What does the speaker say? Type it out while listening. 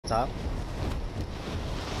top.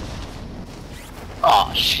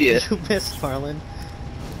 Oh shit. You missed, Marlon.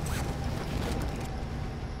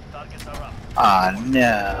 Ah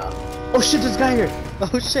no. Oh shit, there's a guy here!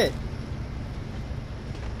 Oh shit!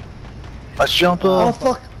 Let's jump Oh up.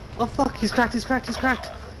 fuck! Oh fuck! He's cracked! He's cracked! He's cracked!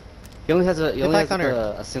 He only has a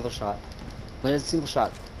a single shot. He has a single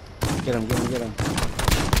shot. Get him! Get him! Get him!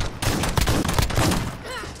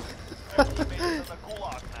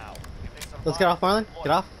 Let's get off, Marlon.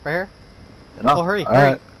 Get off, right here. No. Oh, hurry! All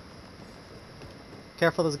Hurry! right.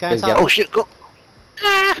 Careful, there's a guy on Guys, top. get- Oh shit, go.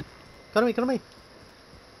 Ah! Go to me! Go to me!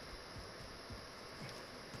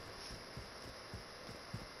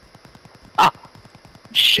 Ah!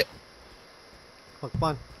 Shit. Oh, come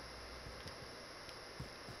on!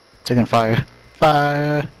 Taking fire.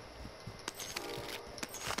 Fire.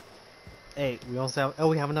 Hey, we also have. Oh,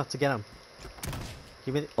 we have enough to get him.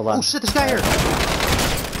 Give me. Hold on. Oh shit! There's a guy here!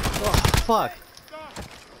 Oh fuck!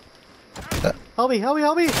 Help me! Help me!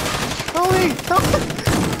 Help me! Help me! Help me!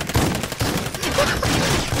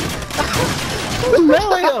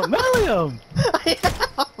 Melee him! Melee him! I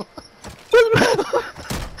am!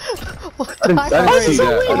 What I the didn't heck? see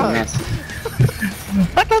that. Fuck. Oh, nasty.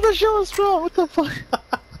 I thought the show was strong. What the fuck?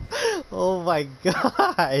 Oh my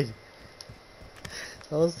god!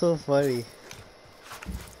 That was so funny.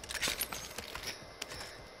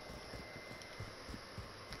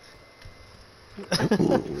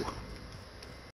 Ooh.